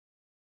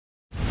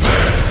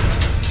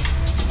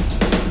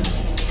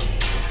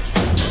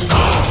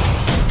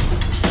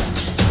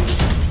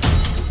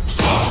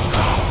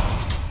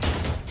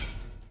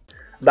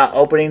about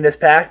opening this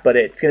pack, but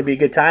it's going to be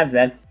good times,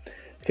 man.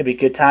 It's going to be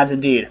good times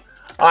indeed.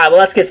 All right, well,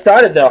 let's get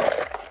started, though.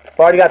 I've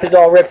already got these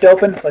all ripped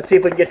open. Let's see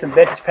if we can get some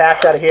vintage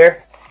packs out of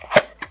here.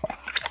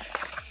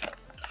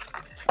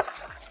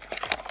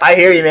 I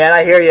hear you, man.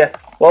 I hear you.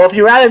 Well, if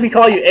you'd rather me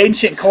call you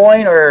Ancient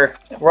Coin or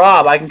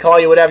Rob, I can call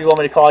you whatever you want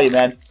me to call you,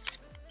 man.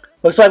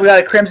 Looks like we got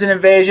a Crimson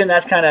Invasion.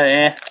 That's kind of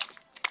eh.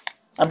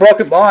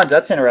 Unbroken Bonds.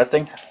 That's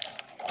interesting.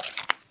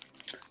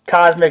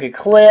 Cosmic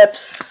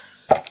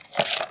Eclipse.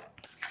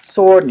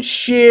 Sword and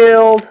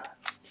Shield.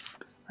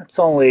 That's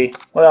only...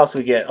 What else do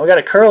we get? Oh, we got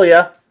a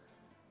Kirlia.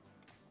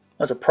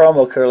 That's a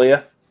promo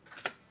Kirlia.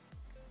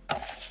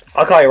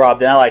 I'll call you Rob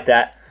then. I like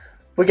that.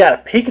 We got a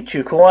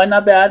Pikachu coin.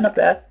 Not bad, not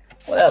bad.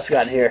 What else we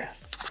got in here?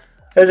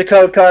 There's a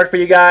code card for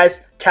you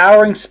guys.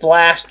 Towering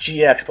Splash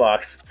GX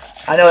box.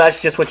 I know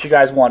that's just what you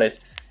guys wanted.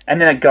 And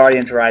then a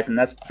Guardians Horizon.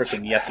 That's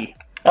freaking yucky.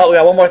 Oh, we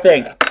got one more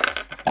thing.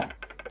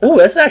 Ooh,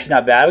 that's actually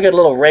not bad. We got a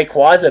little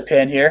Rayquaza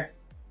pin here.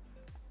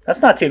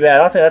 That's not too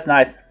bad. I'll say that's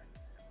nice.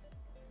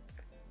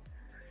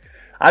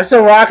 I'm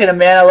still rocking them,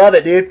 man. I love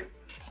it, dude.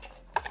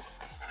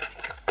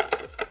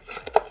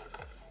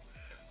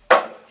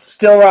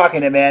 Still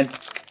rocking it, man.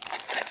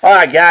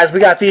 Alright, guys. We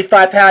got these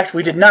 5 packs.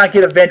 We did not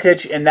get a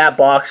vintage in that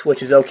box,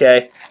 which is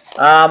okay.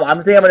 I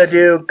think I'm going to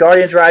do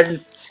Guardians Rising,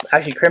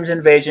 actually Crimson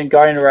Invasion,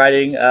 Guardian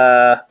Riding,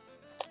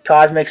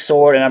 Cosmic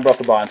Sword, and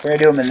Unbroken Bonds. We're going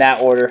to do them in that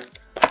order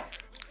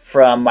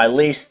from my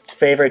least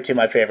favorite to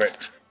my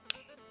favorite.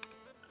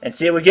 And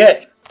see what we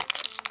get.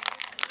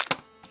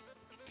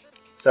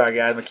 Sorry,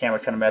 guys. My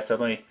camera's kind of messed up.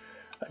 Let me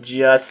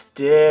adjust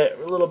it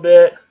a little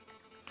bit.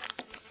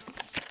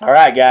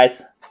 Alright,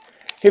 guys.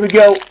 Here we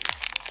go.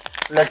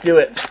 Let's do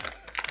it.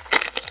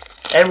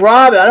 And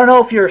Rob, I don't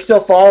know if you're still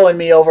following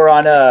me over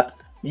on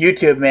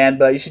YouTube, man,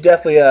 but you should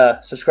definitely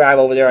subscribe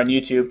over there on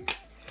YouTube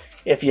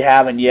if you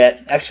haven't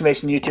yet.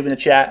 Exclamation YouTube in the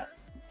chat.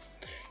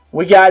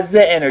 We got Z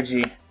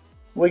Energy.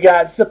 We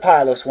got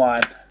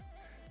Piloswine.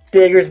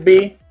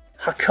 Diggersby.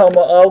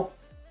 Hakoma-O.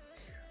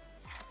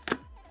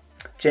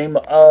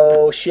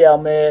 Jangmo-O.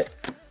 Shelmet.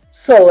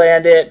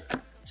 Salandit.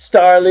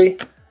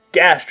 Starly.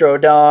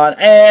 Gastrodon.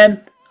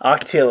 And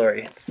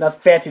Octillery. It's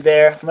nothing fancy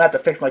there. I'm going to have to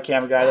fix my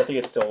camera, guys. I think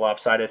it's still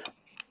lopsided.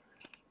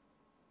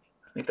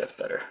 I think that's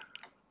better.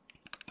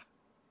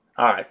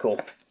 Alright, cool.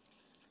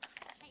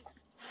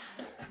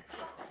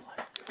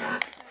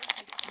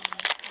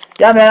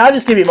 Yeah, man, I'll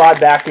just give you mod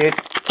back, dude.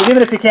 Because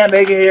even if you can't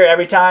make it here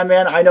every time,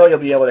 man, I know you'll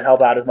be able to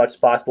help out as much as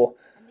possible.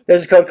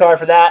 There's a code card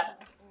for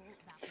that.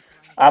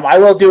 I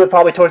will do it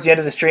probably towards the end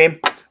of the stream,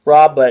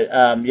 Rob, but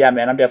yeah,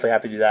 man, I'm definitely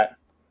happy to do that.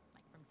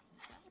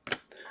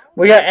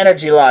 We got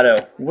Energy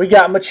Lotto. We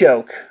got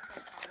Machoke.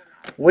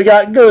 We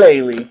got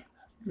Glalie.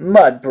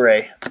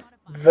 Mudbray.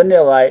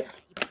 Vanillite.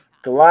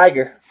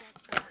 Gligar,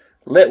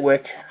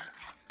 Litwick,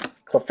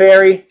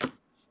 Clefairy,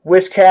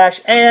 Whiscash,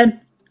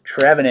 and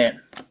Trevenant.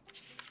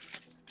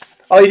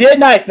 Oh, you did?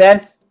 Nice,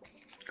 man.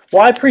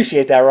 Well, I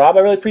appreciate that, Rob.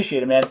 I really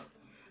appreciate it, man.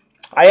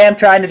 I am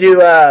trying to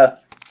do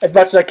as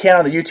much as I can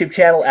on the YouTube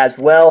channel as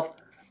well.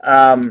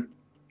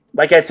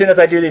 Like, as soon as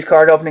I do these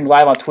card openings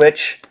live on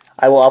Twitch,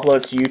 I will upload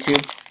it to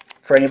YouTube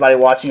for anybody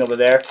watching over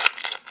there.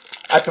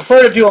 I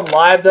prefer to do them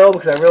live, though,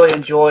 because I really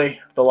enjoy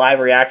the live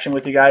reaction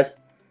with you guys.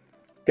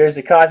 There's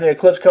the Cosmic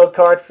Eclipse code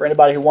card for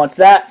anybody who wants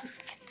that.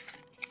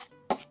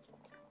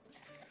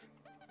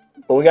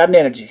 But we got an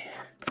Energy.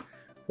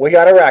 We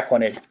got a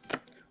Araquanid.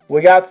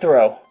 We got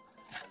Throw.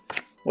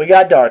 We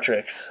got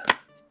Dartrix.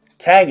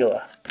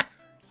 Tangela.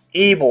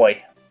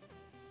 E-Boy.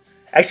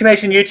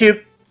 Exclamation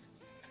YouTube.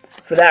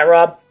 For that,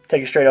 Rob.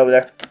 Take it straight over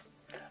there.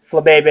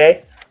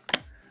 Flabebe.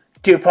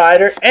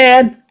 Dewpider.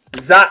 And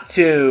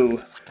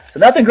Xatu. So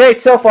nothing great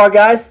so far,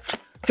 guys.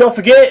 Don't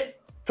forget,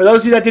 for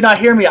those of you that did not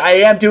hear me, I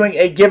am doing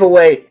a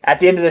giveaway at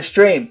the end of the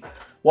stream.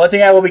 One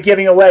thing I will be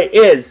giving away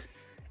is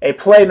a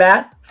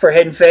playmat for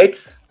Hidden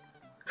Fates,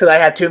 because I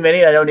have too many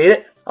and I don't need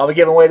it. I'll be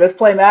giving away this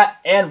playmat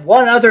and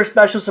one other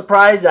special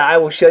surprise that I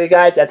will show you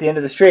guys at the end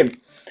of the stream.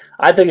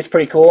 I think it's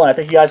pretty cool and I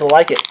think you guys will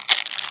like it.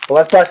 But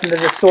let's bust into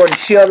this Sword and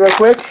Shield real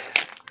quick.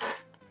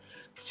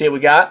 See what we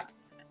got.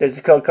 There's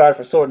the code card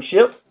for Sword and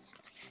Shield.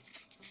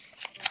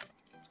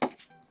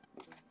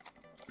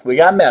 We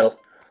got Metal.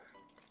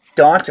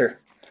 Daunter.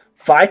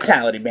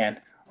 Vitality Man,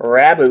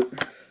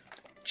 Raboot,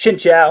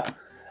 Chinchou,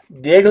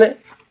 Diglett,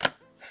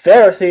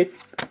 Ferroseed,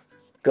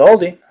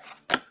 Goldie,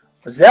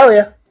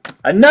 Roselia,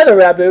 another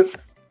Raboot,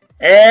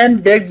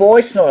 and Big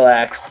Boy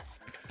Snorlax.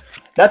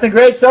 Nothing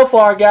great so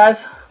far,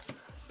 guys,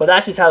 but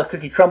that's just how the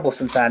cookie crumbles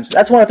sometimes.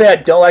 That's one thing I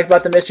don't like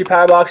about the mystery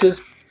power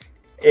boxes,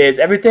 is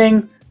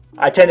everything,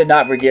 I tend to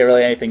not get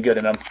really anything good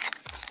in them,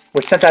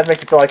 which sometimes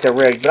makes me feel like they're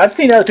rigged. But I've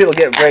seen other people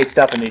get great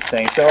stuff in these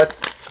things, so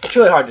it's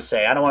really hard to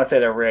say. I don't want to say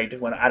they're rigged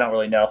when I don't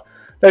really know.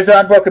 There's the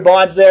Unbroken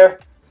Bonds there.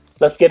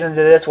 Let's get into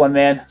this one,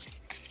 man.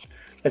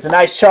 There's a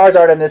nice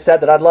Charizard in this set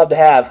that I'd love to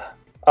have.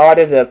 Oh, I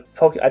did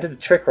the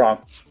trick wrong.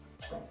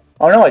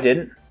 Oh, no, I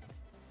didn't.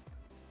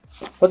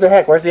 What the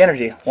heck? Where's the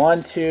energy?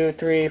 1, 2,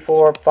 3,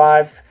 4,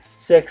 5,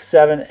 6,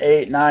 7,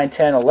 8, 9,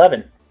 10,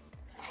 11.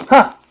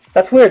 Huh.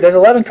 That's weird. There's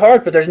 11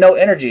 cards, but there's no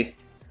energy.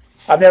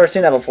 I've never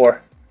seen that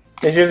before.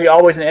 There's usually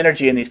always an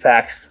energy in these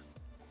packs.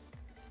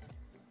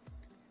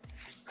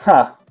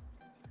 Huh.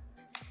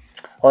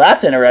 Well,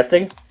 that's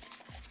interesting.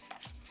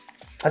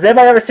 Has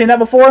anybody ever seen that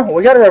before? Well,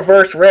 we got a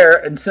reverse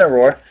rare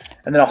Incineroar,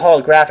 and then a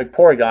holographic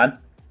Porygon.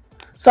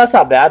 So that's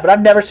not bad, but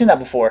I've never seen that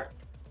before.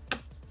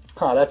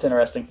 Huh, that's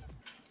interesting.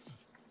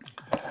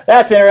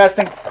 That's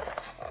interesting.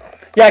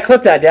 Yeah, I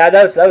clipped that, Dad.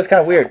 That was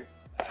kind of weird.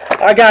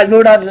 Alright, guys,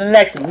 moving on to the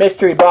next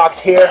mystery box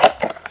here.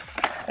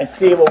 And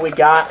see what we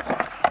got.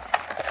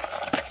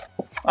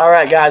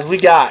 Alright, guys, we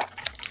got...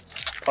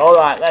 Hold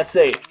on, let's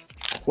see.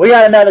 We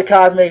got another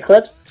Cosmic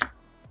Eclipse.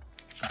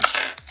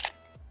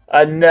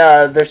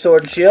 Another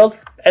Sword and Shield.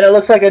 And it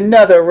looks like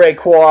another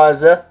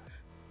Rayquaza.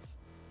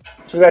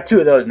 So we got 2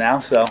 of those now,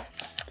 so...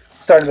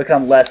 Starting to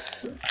become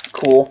less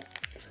cool.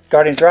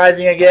 Guardians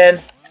Rising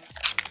again.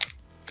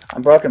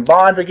 Unbroken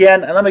Bonds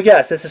again. And let me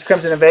guess, this is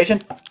Crimson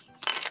Invasion?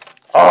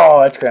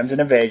 Oh, it's Crimson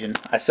Invasion.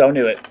 I so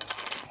knew it.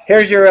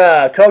 Here's your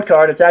code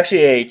card. It's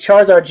actually a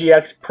Charizard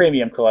GX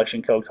Premium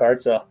Collection code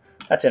card, so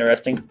that's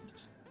interesting.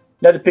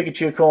 Another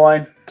Pikachu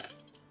coin.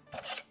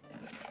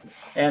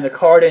 And the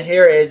card in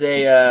here is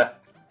a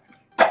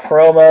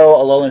promo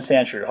Alolan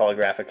Sandshrew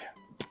holographic.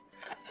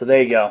 So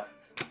there you go.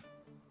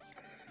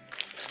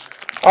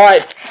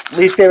 Alright,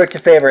 least favorite to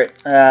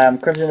favorite.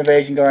 Crimson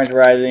Invasion, Guardians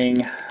Rising,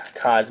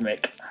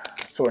 Cosmic,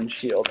 Sword and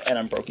Shield, and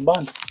Unbroken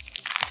Bonds.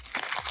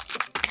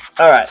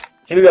 Alright,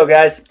 here we go,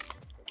 guys.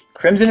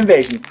 Crimson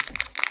Invasion.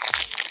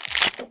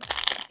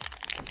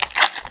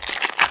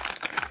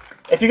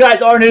 If you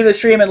guys are new to the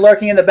stream and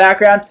lurking in the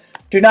background,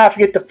 do not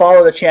forget to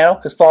follow the channel,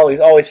 because following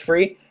is always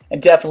free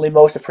and definitely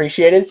most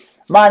appreciated.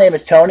 My name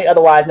is Tony,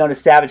 otherwise known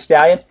as Savage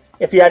Stallion.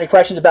 If you have any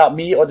questions about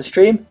me or the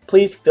stream,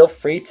 please feel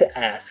free to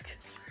ask.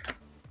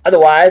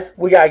 Otherwise,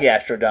 we got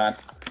Gastrodon,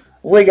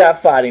 we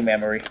got Fighting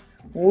Memory,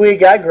 we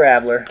got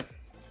Graveler,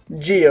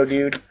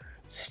 Geodude,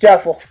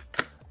 Stuffle,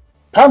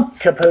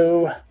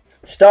 Pumpkaboo,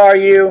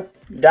 Staryu,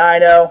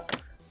 Dino,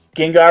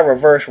 Gengar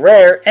Reverse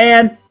Rare,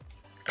 and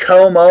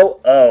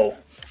Como-O.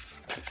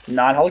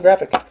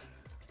 Non-holographic.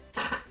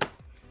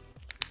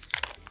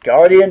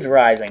 Guardians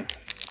Rising.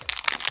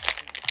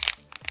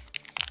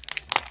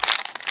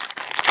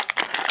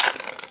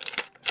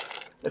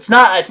 It's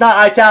not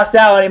iTown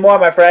Style anymore,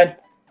 my friend.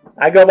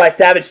 I go by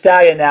Savage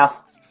Stallion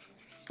now.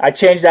 I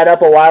changed that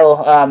up a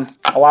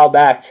while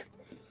back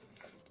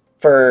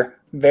for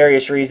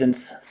various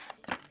reasons.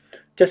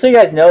 Just so you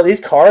guys know,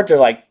 these cards are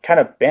like kind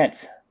of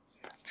bent.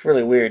 It's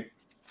really weird.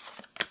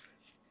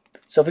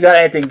 So if we got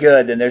anything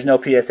good, then there's no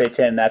PSA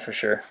 10, that's for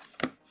sure.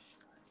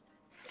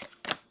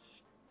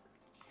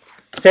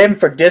 Save them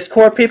for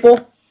Discord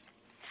people?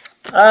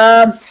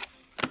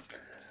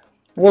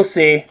 We'll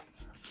see.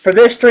 For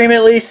this stream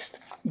at least,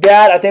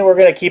 Dad, I think we're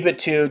going to keep it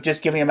to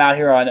just giving them out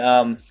here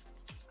on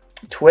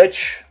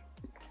Twitch.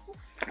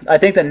 I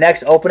think the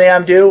next opening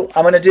I'm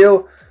going to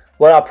do,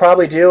 what I'll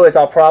probably do is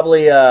I'll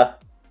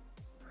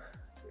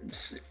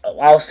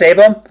save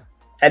them,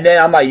 and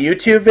then on my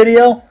YouTube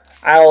video,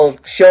 I'll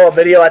show a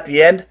video at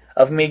the end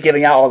of me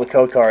giving out all the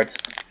code cards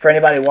for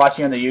anybody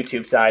watching on the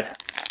YouTube side.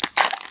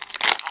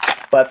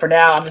 But for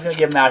now, I'm just going to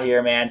give them out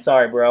here, man.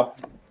 Sorry, bro.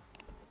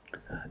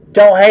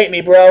 Don't hate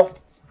me, bro.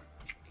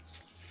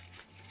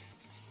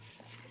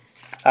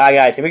 Alright,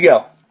 guys, here we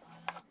go.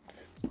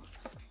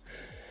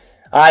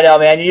 I know,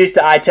 man, you're used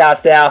to iTown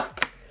Style.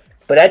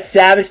 But that's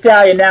Savage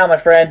Stallion now, my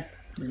friend.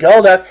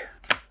 Golduck,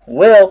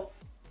 Will,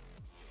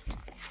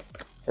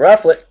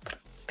 Rufflet,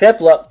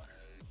 Piplup,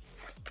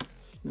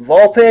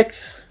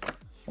 Vulpix,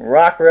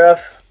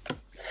 Rockruff,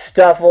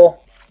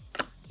 Stuffle,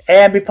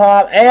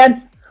 Ambipom,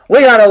 and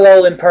we got a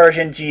Alolan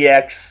Persian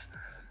GX.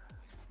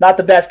 Not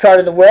the best card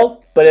in the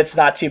world, but it's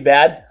not too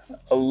bad.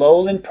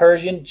 Alolan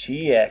Persian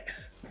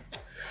GX.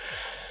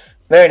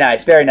 Very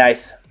nice, very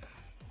nice.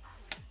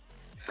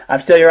 I'm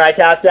still your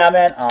iTown Style,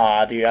 man.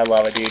 Aw, dude, I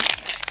love it,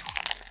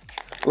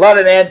 dude. Love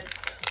it, man.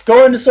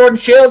 Go into Sword and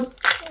Shield.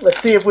 Let's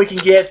see if we can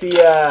get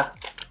the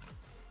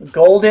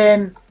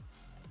golden,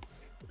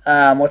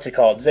 what's it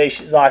called?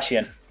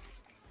 Zacian.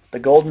 The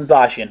golden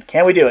Zacian.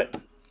 Can we do it?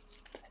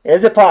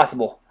 Is it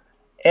possible?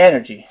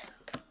 Energy.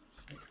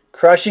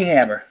 Crushing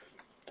Hammer.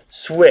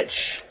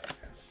 Switch.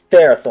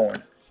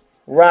 Ferrothorn.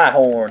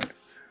 Rhyhorn.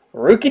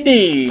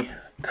 Rookidee.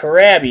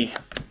 Krabby.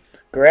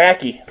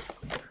 Gracky.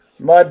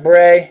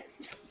 Mudbray.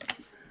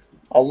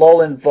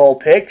 Alolan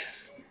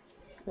Vulpix.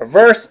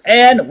 Reverse.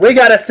 And we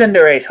got a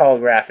Cinderace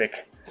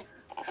holographic.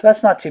 So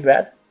that's not too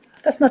bad.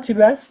 That's not too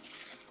bad.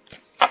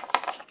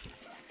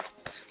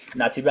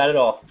 Not too bad at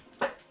all.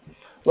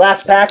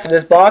 Last pack for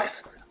this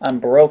box.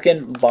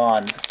 Unbroken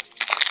Bonds.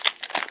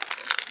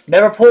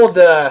 Never pulled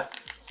the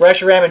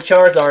Reshiram and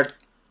Charizard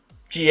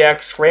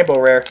GX Rainbow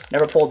Rare.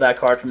 Never pulled that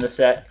card from this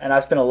set. And I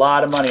spent a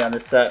lot of money on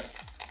this set.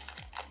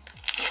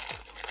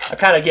 I've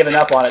kind of given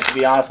up on it, to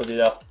be honest with you,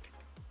 though.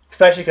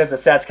 Especially because the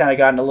set's kind of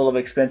gotten a little bit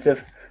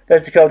expensive.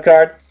 There's the code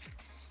card.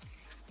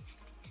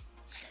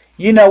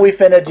 You know we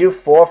finna do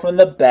 4 from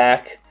the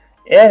back.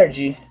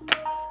 Energy.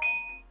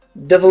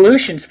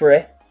 Devolution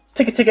Spray.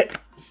 Ticket.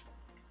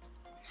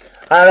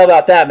 I don't know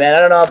about that, man. I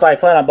don't know if I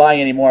plan on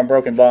buying any more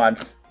Unbroken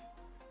Bonds.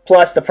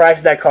 Plus, the price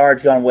of that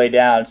card's gone way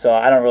down, so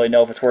I don't really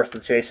know if it's worth the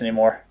chase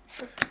anymore.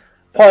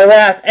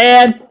 Poliwrath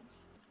and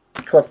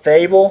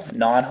Clefable,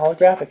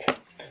 non-holographic.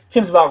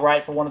 Seems about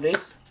right for one of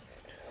these.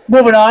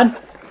 Moving on.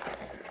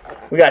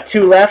 We got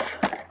 2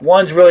 left.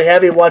 One's really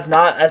heavy, one's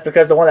not. That's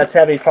because the one that's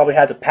heavy probably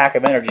has a pack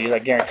of energies, I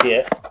guarantee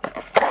it.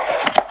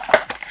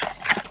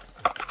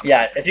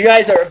 Yeah, if you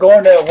guys are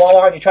going to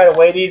Walmart and you try to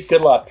weigh these,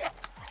 good luck.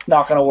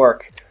 Not going to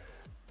work.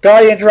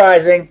 Guardians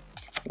Rising.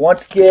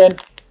 Once again,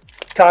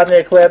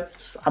 Cosmic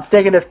Eclipse. I'm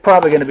thinking it's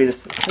probably going to be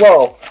this.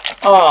 Whoa.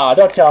 Ah,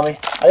 don't tell me.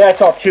 I think I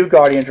saw 2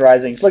 Guardians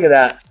Risings. Look at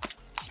that.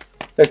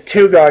 There's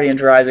 2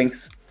 Guardians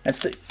Risings.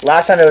 And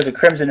last time there was a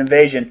Crimson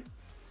Invasion.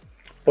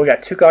 But we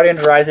got 2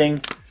 Guardians Rising.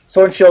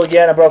 Sword and Shield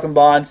again, a Broken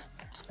Bonds.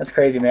 That's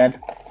crazy, man.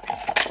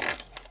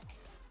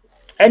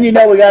 And you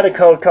know we got a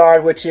code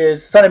card, which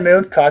is Sun and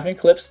Moon, Cosmic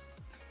Eclipse.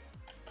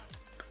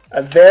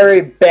 A very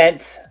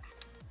bent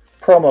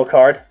promo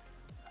card.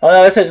 Oh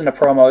no, this isn't a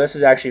promo. This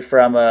is actually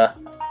from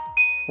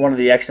one of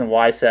the X and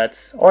Y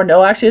sets. Or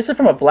no, actually, this is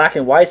from a Black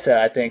and White set,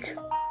 I think.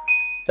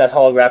 That's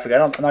holographic.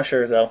 I'm not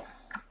sure, though.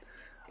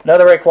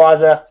 Another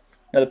Rayquaza.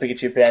 Another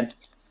Pikachu pin.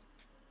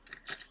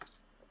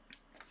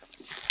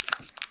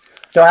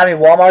 Don't have any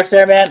Walmarts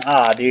there, man?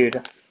 Ah,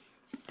 dude.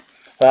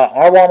 Well,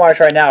 our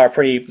Walmarts right now are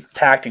pretty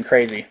packed and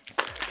crazy.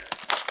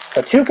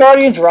 So 2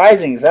 Guardians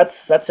Risings.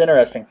 That's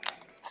interesting.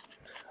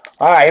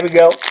 Alright, here we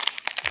go.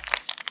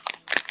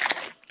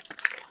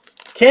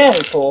 Can we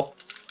pull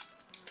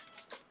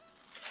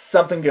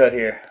something good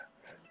here?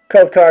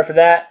 Code card for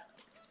that.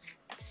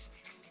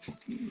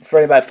 For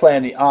anybody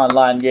playing the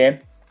online game.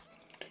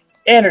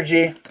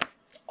 Energy.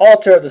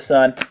 Altar of the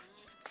Sun.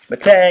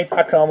 Matang.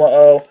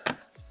 Akoma-O.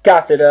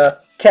 Gothita.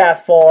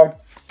 Castform,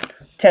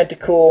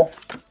 Tentacool,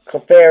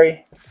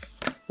 Clefairy,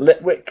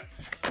 Litwick,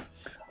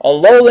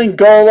 Alolan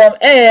Golem,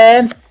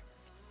 and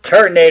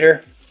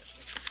Turtonator.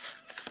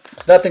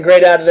 There's nothing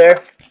great out of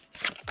there.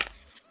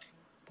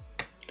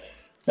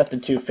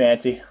 Nothing too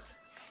fancy.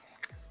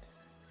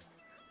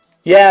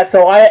 Yeah,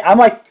 so I'm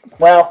like,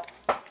 well,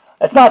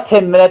 it's not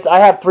 10 minutes. I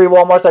have 3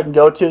 Walmarts I can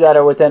go to that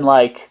are within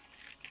like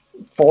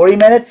 40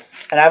 minutes,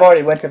 and I've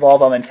already went to all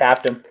of them and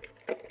tapped them.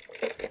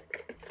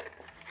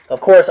 Of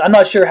course, I'm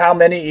not sure how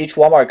many each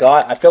Walmart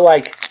got. I feel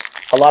like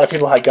a lot of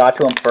people had got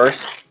to them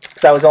first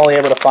because I was only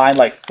able to find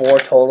like 4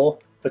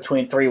 total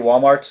between 3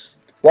 Walmarts.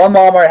 One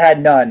Walmart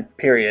had none,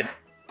 period.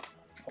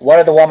 One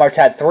of the Walmarts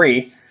had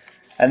 3,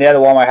 and the other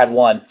Walmart had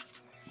 1.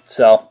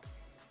 So,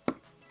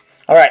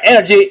 alright,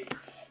 Energy,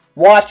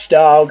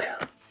 Watchdog,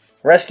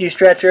 Rescue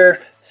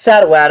Stretcher,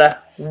 Sadawada,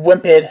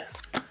 Wimpid,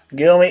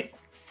 Goomy,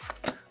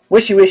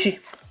 Wishy Wishy,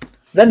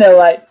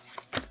 Vanillite,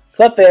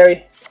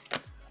 Clefairy,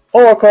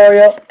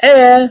 Oricorio,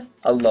 and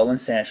Alolan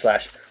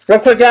Sandslash. Real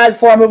quick, guys,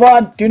 before I move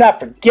on, do not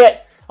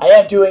forget, I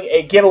am doing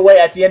a giveaway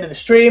at the end of the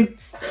stream.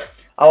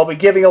 I will be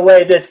giving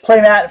away this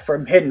playmat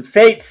from Hidden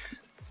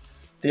Fates,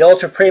 the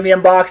Ultra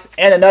Premium box,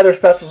 and another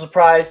special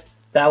surprise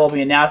that I will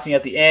be announcing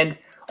at the end.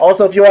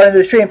 Also, if you are into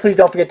the stream, please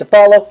don't forget to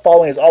follow.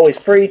 Following is always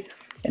free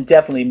and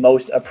definitely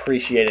most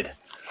appreciated.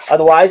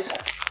 Otherwise,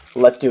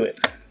 let's do it.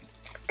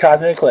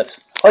 Cosmic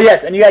Eclipse. Oh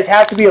yes, and you guys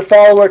have to be a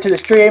follower to the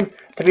stream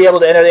to be able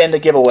to enter in the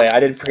giveaway. I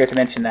didn't forget to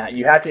mention that.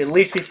 You have to at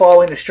least be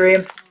following the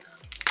stream.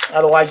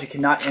 Otherwise, you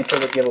cannot enter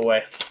the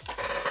giveaway.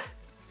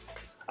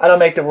 I don't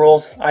make the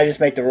rules. I just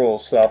make the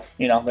rules. So,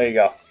 you know, there you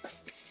go.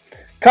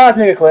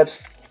 Cosmic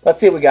Eclipse. Let's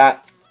see what we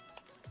got.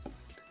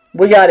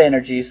 We got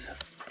energies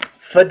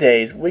for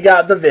days. We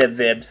got the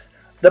Vibs,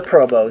 the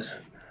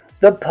Probos,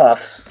 the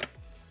Puffs.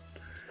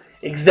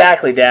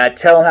 Exactly, Dad.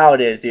 Tell them how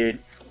it is, dude.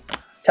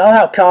 Tell them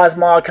how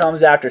Cosmog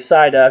comes after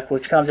Psyduck,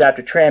 which comes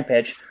after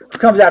Trampinch, who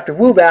comes after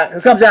Woobat,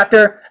 who comes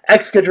after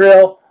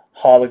Excadrill,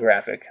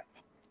 holographic.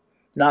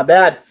 Not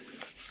bad.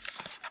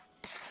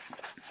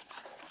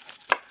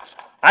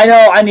 I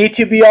know I need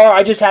to BR,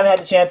 I just haven't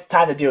had the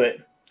time to do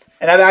it.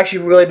 And I've actually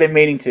really been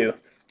meaning to.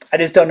 I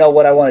just don't know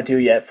what I want to do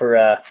yet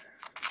for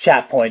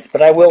chat points,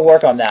 but I will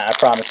work on that, I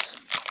promise.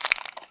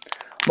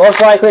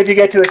 Most likely, if you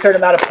get to a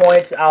certain amount of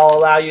points, I'll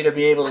allow you to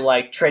be able to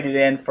like trade it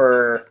in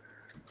for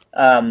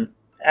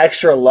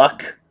extra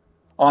luck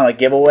on a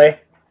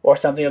giveaway or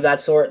something of that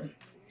sort.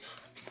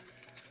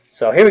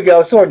 So here we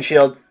go, Sword and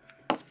Shield.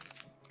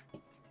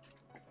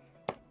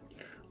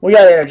 We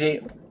got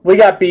Energy. We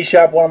got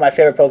B-Sharp, one of my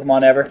favorite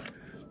Pokemon ever.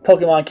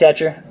 Pokemon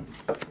Catcher.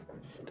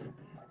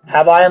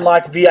 Have I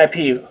unlocked VIP?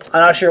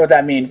 I'm not sure what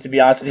that means, to be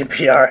honest with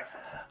you, PR.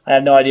 I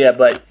have no idea,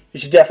 but you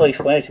should definitely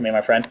explain it to me,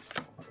 my friend.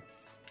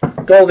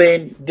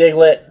 Goldeen,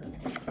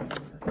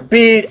 Diglett,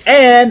 Bead,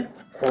 and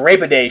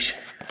Rapidash.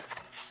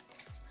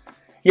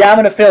 Yeah, I'm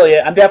an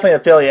affiliate. I'm definitely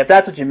an affiliate. If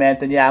that's what you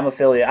meant, then yeah, I'm an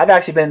affiliate. I've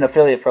actually been an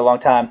affiliate for a long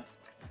time.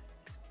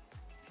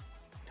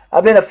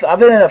 I've been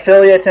an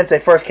affiliate since they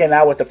first came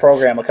out with the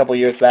program a couple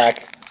years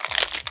back.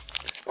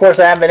 Of course,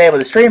 I haven't been able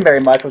to stream very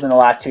much within the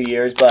last 2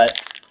 years,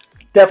 but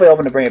definitely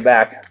open to bring it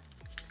back.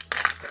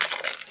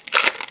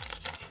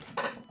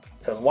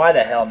 Because why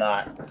the hell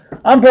not?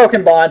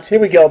 Unbroken Bonds. Here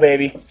we go,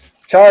 baby.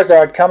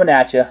 Charizard coming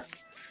at you.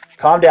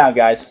 Calm down,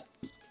 guys.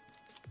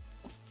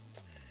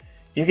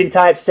 You can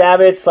type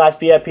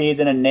Savage/VIP,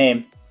 then a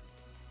name.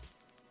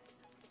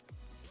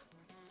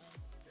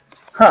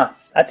 Huh,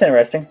 that's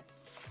interesting.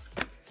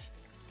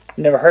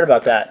 Never heard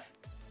about that.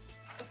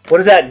 What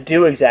does that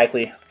do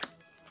exactly?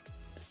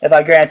 If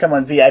I grant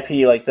someone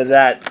VIP, like,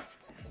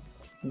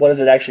 what does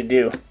it actually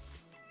do?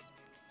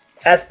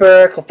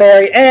 Esper,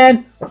 Clefairy,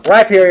 and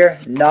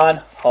Rhyperior,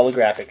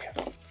 non-holographic.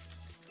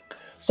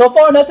 So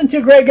far, nothing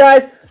too great,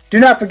 guys. Do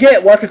not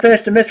forget, once we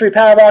finish the mystery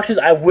power boxes,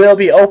 I will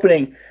be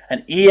opening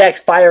an EX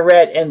Fire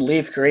Red and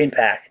Leaf Green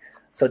pack.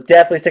 So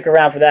definitely stick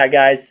around for that,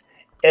 guys.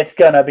 It's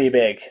gonna be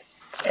big.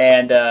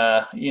 And,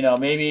 you know,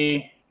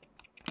 maybe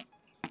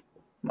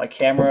my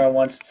camera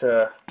wants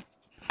to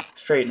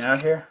straighten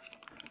out here.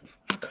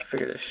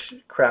 Figure this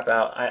crap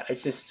out. I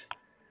just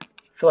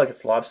feel like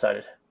it's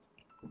lopsided.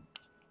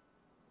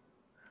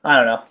 I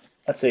don't know.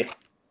 Let's see.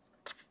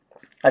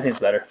 That seems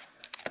better.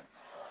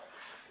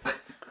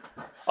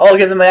 Oh, it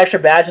gives them an extra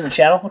badge in the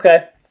channel?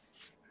 Okay.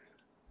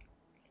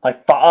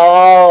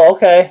 Oh,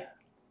 okay.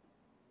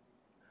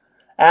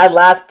 Add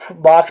last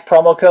box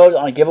promo code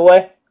on a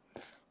giveaway.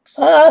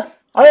 I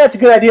think that's a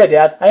good idea,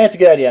 Dad. I think that's a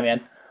good idea,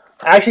 man.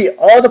 Actually,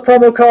 all the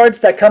promo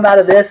cards that come out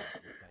of this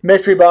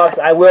mystery box,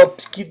 I will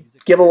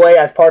give away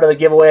as part of the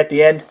giveaway at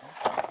the end.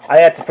 I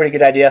think that's a pretty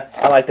good idea.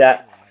 I like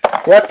that.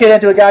 Well, let's get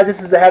into it, guys.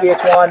 This is the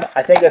heaviest one.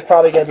 I think there's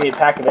probably going to be a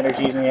pack of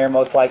energies in here,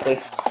 most likely.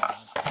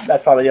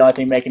 That's probably the only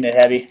thing making it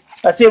heavy.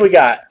 Let's see what we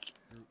got.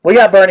 We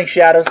got Burning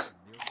Shadows,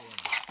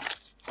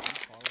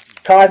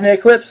 Cosmic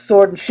Eclipse,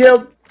 Sword and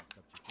Shield.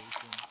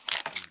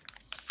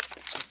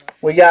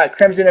 We got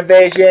Crimson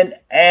Invasion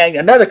and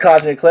another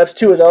Cosmic Eclipse.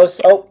 Two of those.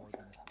 Oh,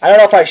 I don't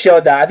know if I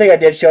showed that. I think I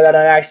did show that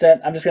on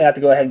accident. I'm just going to have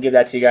to go ahead and give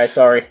that to you guys.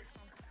 Sorry.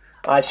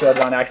 I showed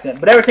it on accident.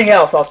 But everything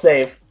else I'll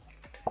save.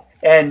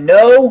 And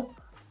no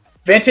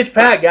vintage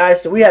pack,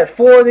 guys. So we had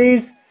 4 of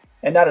these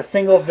and not a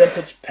single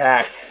vintage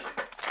pack.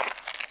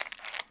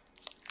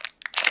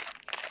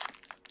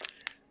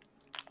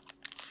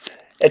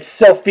 It's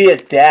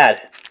Sophia's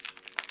dad.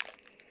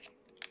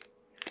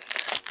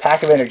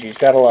 Pack of energies.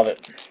 Gotta love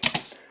it.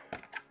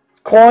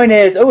 Coin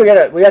is... Oh, we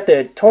got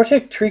the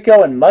Torchic,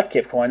 Trico, and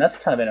Mudkip coin. That's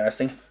kind of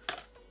interesting.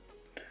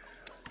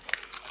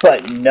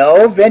 But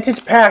no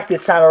vintage pack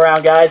this time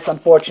around, guys,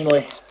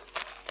 unfortunately.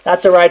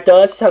 That's alright, though.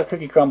 Let's just have a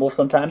cookie crumble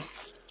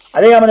sometimes.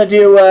 I think I'm going to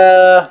do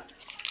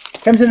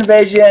Crimson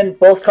Invasion,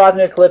 both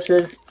Cosmic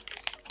Eclipses,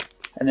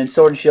 and then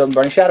Sword and Shield and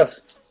Burning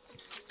Shadows.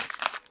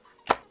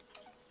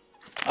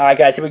 Alright,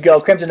 guys, here we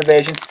go. Crimson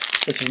Invasion,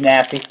 which is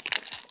nasty.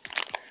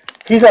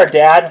 He's our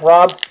dad,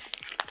 Rob.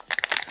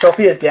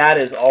 Sophia's dad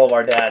is all of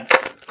our dads.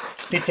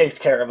 He takes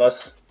care of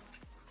us.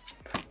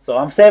 So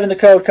I'm saving the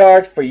code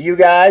cards for you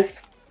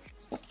guys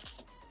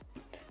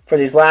for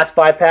these last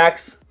 5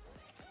 packs.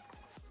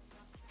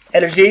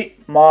 Energy,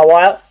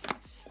 Mawile,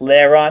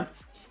 Lairon,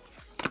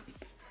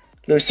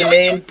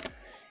 Lusamine.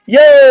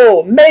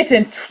 Yo,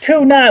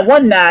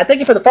 Mason2919, thank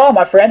you for the follow,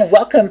 my friend, and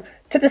welcome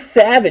to the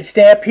Savage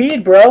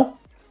Stampede, bro.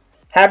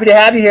 Happy to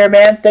have you here,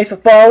 man. Thanks for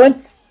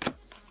following.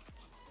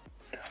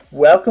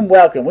 Welcome,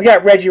 welcome. We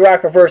got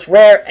Regirock Reverse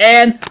Rare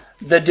and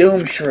the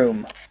Doom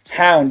Shroom,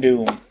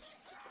 Houndoom.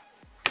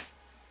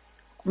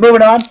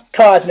 Moving on,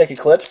 Cosmic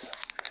Eclipse.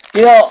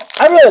 You know,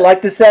 I really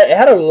like this set. It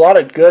had a lot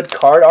of good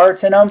card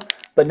arts in them,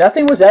 but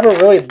nothing was ever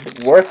really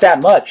worth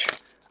that much.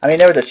 I mean,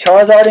 there was a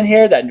Charizard in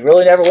here that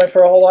really never went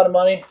for a whole lot of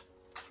money.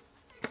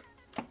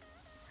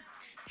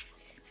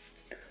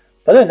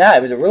 But other than that,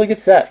 it was a really good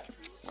set,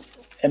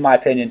 in my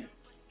opinion.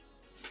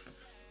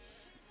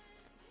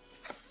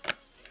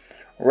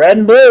 Red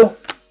and Blue,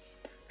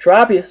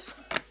 Tropius,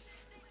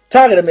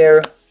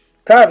 Togedemaru,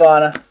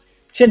 Carvanha,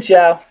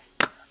 Chinchou,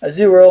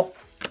 Azurill,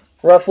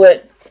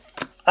 Rufflet,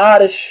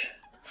 Oddish.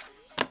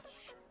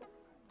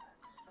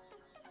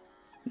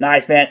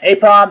 Nice, man.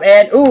 Apom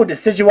and, ooh,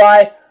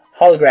 Decidueye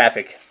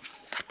holographic.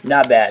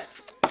 Not bad.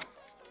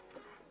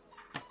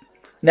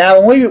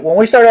 Now, when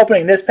we start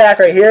opening this pack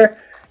right here,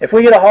 if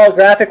we get a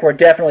holographic, we're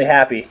definitely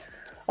happy.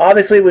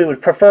 Obviously, we would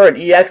prefer an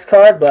EX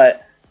card,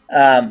 but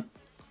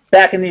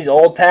back in these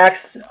old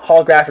packs,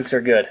 holographics are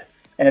good.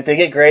 And if they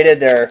get graded,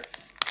 they're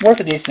worth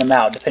a decent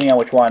amount, depending on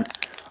which one.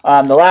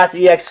 The last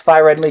EX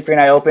Fire Red and Leaf Green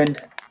I opened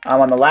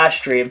on the last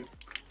stream,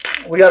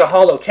 we got a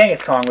holo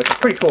Kangaskhan, which is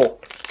pretty cool.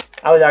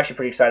 I was actually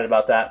pretty excited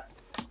about that.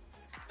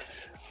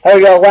 Here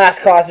we go,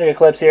 last Cosmic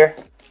Eclipse here.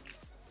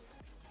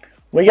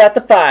 We got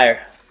the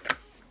Fire.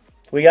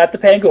 We got the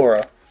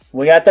Pangoro.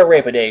 We got the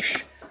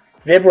Rapidash.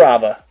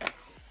 Vibrava.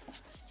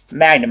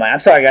 Magnemite. I'm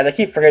sorry, guys. I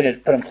keep forgetting to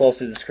put them close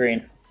to the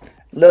screen.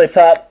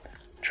 Lillipup.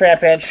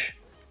 Trapinch.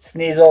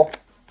 Sneasel.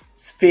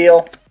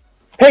 Spheal.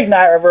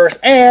 Pignite Reverse.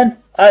 And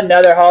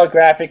another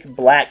holographic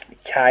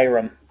Black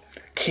Kyurem.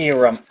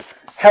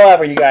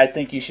 However you guys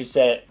think you should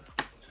say it.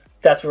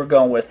 That's what we're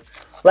going with.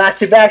 Last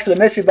 2 packs for the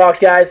mystery box,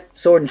 guys.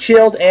 Sword and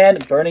Shield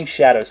and Burning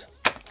Shadows.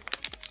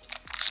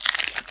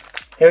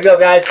 Here we go,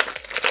 guys.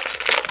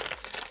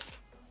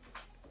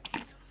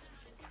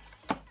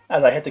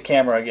 As I hit the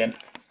camera again.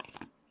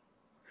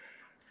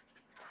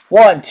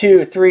 1,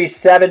 2, 3,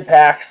 7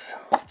 packs.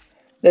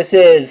 This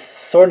is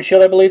Sword and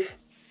Shield, I believe.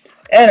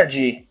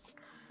 Energy.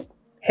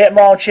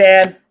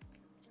 Hitmonchan,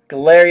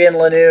 Galarian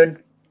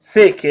Lanoon,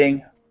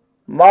 Seaking,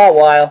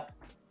 Mawile,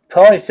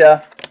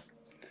 Ponyta,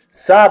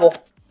 Sobble,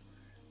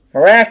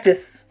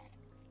 Maractus,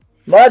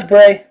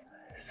 Mudbray,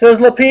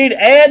 Sizzlipede,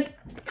 and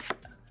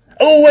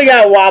oh, we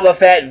got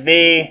Wobbuffet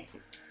V.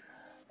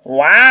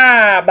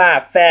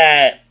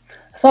 Wobbuffet.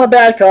 That's not a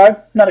bad card.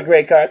 Not a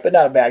great card, but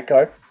not a bad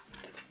card.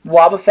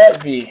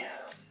 Wobbuffet V.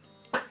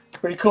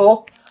 Pretty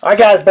cool. Alright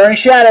guys, Burning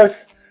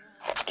Shadows.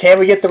 Can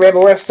we get the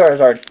Rainbow Rift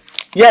Charizard?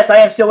 Yes, I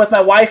am still with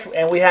my wife,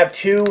 and we have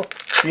 2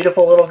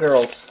 beautiful little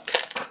girls.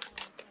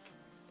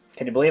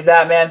 Can you believe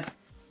that, man?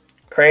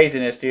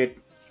 Craziness, dude.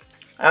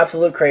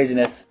 Absolute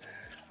craziness.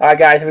 Alright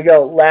guys, here we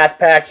go. Last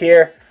pack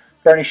here.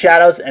 Burning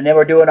Shadows, and then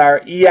we're doing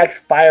our EX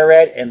Fire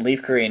Red and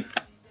Leaf Green.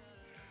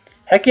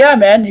 Heck yeah,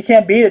 man. You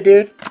can't beat it,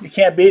 dude. You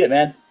can't beat it,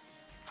 man.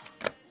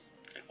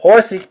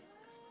 Horsey,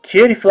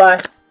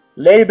 Cutiefly,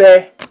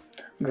 Ladybay,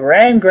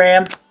 Gram,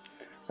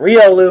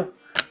 Riolu,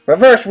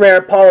 Reverse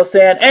Rare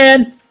Palossand,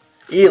 and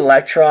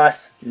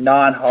Electros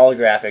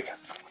non-holographic.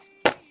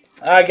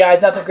 Alright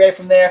guys, nothing great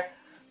from there.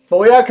 But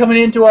we are coming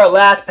into our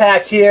last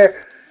pack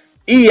here.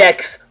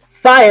 EX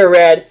Fire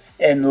Red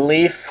and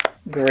Leaf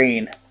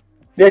Green.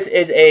 This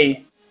is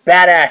a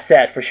badass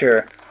set for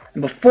sure.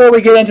 And before we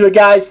get into it,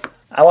 guys,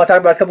 I want to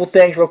talk about a couple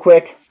things real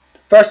quick.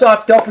 First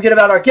off, don't forget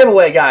about our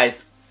giveaway,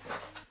 guys.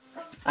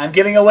 I'm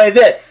giving away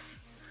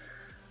this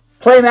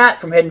playmat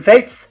from Hidden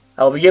Fates.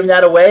 I will be giving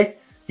that away.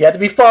 You have to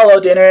be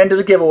followed to enter into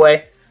the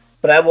giveaway.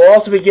 But I will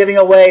also be giving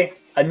away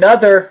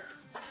another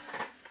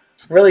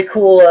really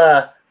cool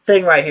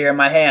thing right here in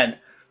my hand.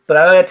 But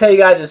I'm going to tell you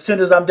guys as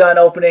soon as I'm done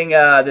opening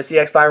this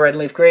EX Fire Red and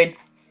Leaf Green.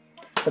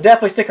 But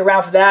definitely stick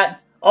around for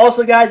that.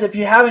 Also, guys, if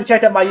you haven't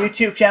checked out my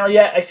YouTube channel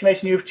yet,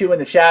 exclamation YouTube in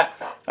the chat.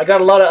 I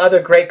got a lot of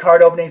other great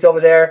card openings over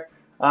there.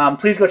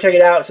 Please go check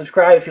it out.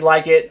 Subscribe if you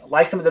like it.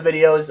 Like some of the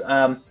videos.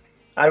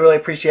 I really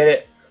appreciate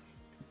it.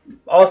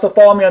 Also,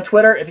 follow me on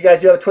Twitter. If you guys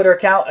do have a Twitter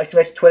account,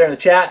 exclamation Twitter in the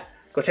chat.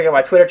 Go check out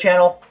my Twitter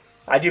channel.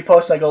 I do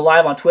post when I go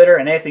live on Twitter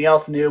and anything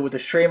else new with the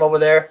stream over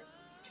there.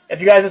 If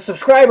you guys are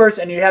subscribers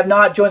and you have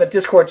not joined the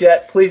Discord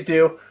yet, please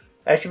do.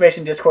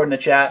 Exclamation Discord in the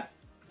chat.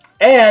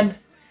 And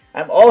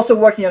I'm also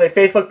working on a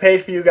Facebook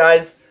page for you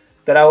guys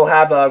that I will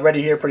have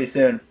ready here pretty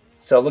soon.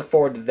 So look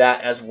forward to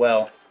that as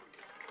well.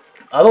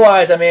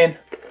 Otherwise, I mean,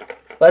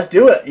 let's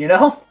do it, you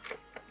know?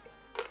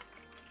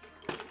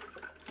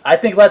 I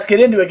think let's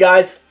get into it,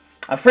 guys.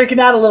 I'm freaking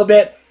out a little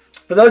bit.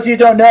 For those of you who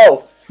don't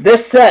know,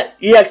 this set,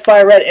 EX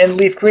Fire Red and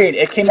Leaf Green,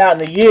 it came out in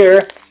the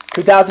year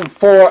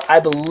 2004, I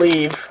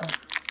believe.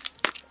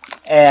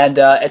 And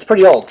it's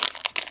pretty old.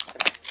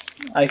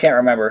 I can't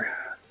remember.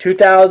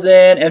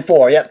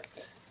 2004, yep.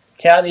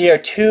 Came out in the year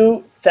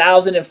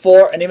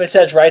 2004, and even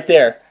says right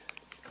there.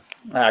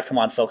 Ah, come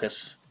on,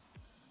 focus.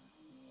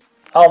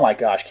 Oh my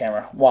gosh,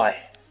 camera.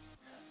 Why?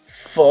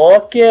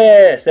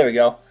 Focus. There we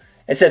go.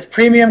 It says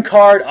premium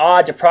card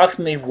odds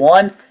approximately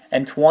 1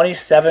 in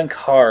 27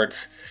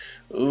 cards.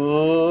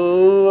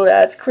 Ooh,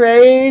 that's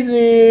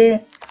crazy.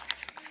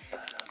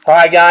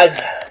 Alright guys,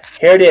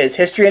 here it is.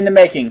 History in the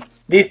making.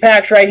 These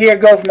packs right here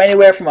go from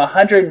anywhere from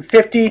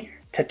 $150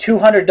 to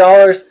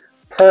 $200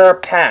 per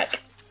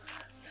pack.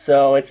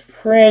 So it's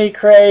pretty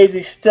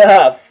crazy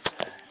stuff,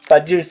 if I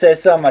do say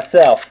so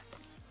myself.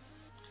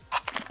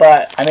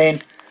 But, I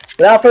mean,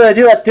 without further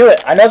ado, let's do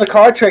it. I know the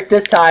card trick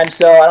this time,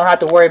 so I don't have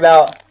to worry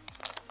about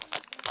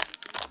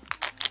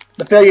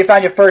the feel you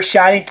found your first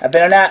shiny. I've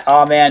been on that.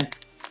 Oh man,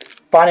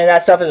 finding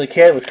that stuff as a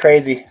kid was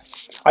crazy.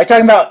 Are you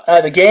talking about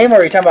the game, or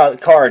are you talking about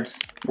cards,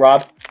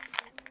 Rob?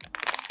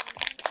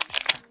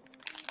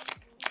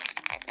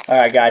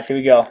 Alright guys, here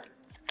we go.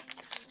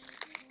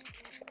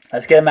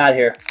 Let's get them out of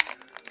here.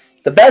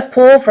 The best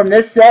pull from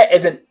this set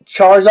is a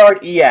Charizard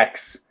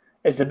EX.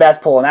 It's the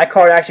best pull, and that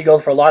card actually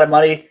goes for a lot of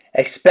money,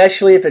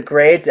 especially if it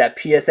grades at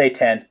PSA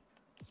 10.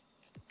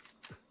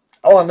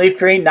 Oh, and Leaf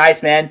Green,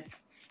 nice man.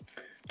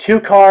 2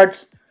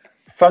 cards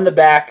from the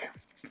back.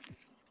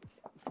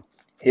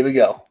 Here we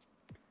go.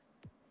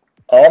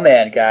 Oh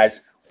man,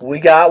 guys, we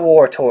got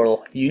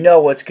Wartortle. You know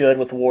what's good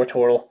with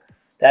Wartortle.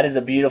 That is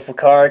a beautiful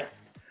card.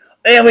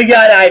 And we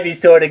got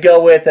Ivysaur to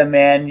go with him,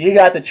 man. You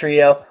got the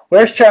trio.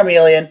 Where's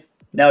Charmeleon?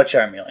 No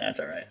Charmeleon, that's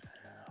alright.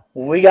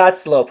 We got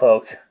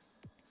Slowpoke.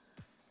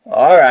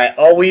 Alright.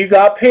 Oh, we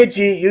got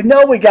Pidgey. You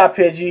know we got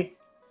Pidgey.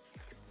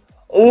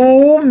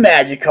 Ooh,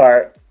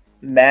 Magikarp.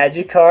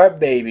 Magikarp,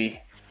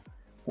 baby.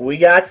 We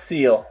got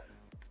Seal.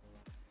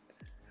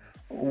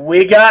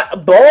 We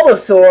got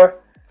Bulbasaur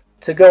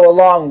to go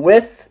along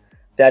with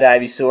that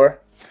Ivysaur.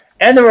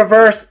 And the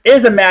reverse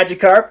is a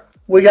Magikarp.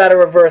 We got a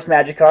reverse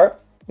Magikarp,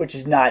 which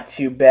is not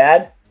too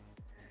bad.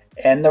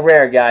 And the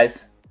rare,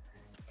 guys.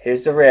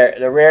 Here's the rare.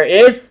 The rare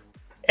is,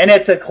 and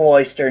it's a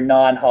Cloyster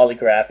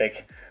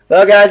non-holographic.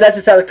 Well, guys, that's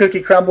just how the cookie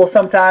crumbles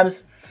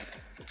sometimes.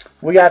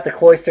 We got the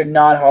Cloyster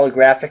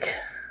non-holographic.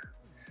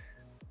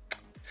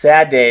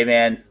 Sad day,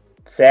 man.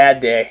 Sad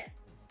day.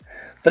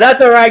 But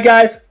that's alright,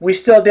 guys. We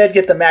still did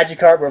get the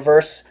Magikarp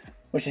reverse,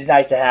 which is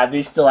nice to have.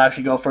 These still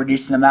actually go for a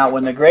decent amount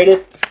when they're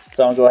graded.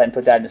 So I'm going to go ahead and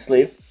put that in the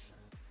sleeve.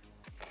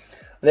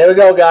 There we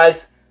go,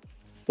 guys.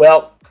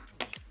 Well,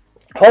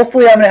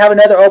 Hopefully, I'm going to have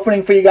another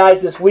opening for you guys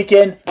this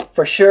weekend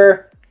for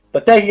sure.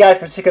 But thank you guys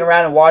for sticking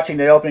around and watching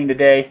the opening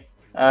today.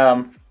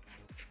 And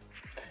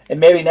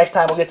maybe next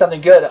time we'll get something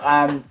good.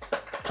 I'm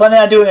planning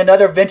on doing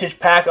another vintage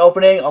pack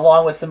opening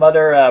along with some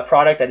other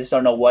product. I just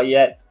don't know what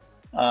yet.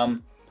 I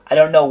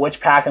don't know which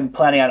pack I'm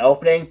planning on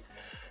opening.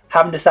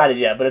 Haven't decided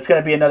yet, but it's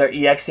going to be another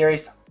EX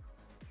series.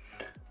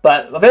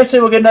 But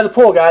eventually we'll get another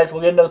pull, guys.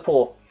 We'll get another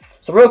pull.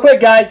 So real quick,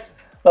 guys,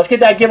 let's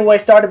get that giveaway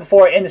started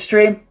before I end the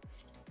stream.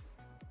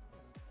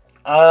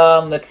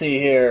 Let's see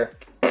here.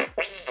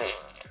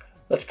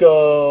 Let's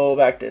go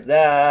back to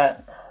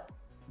that.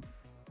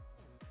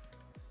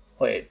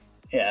 Wait,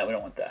 yeah, we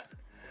don't want that.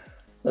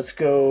 Let's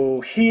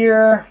go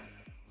here.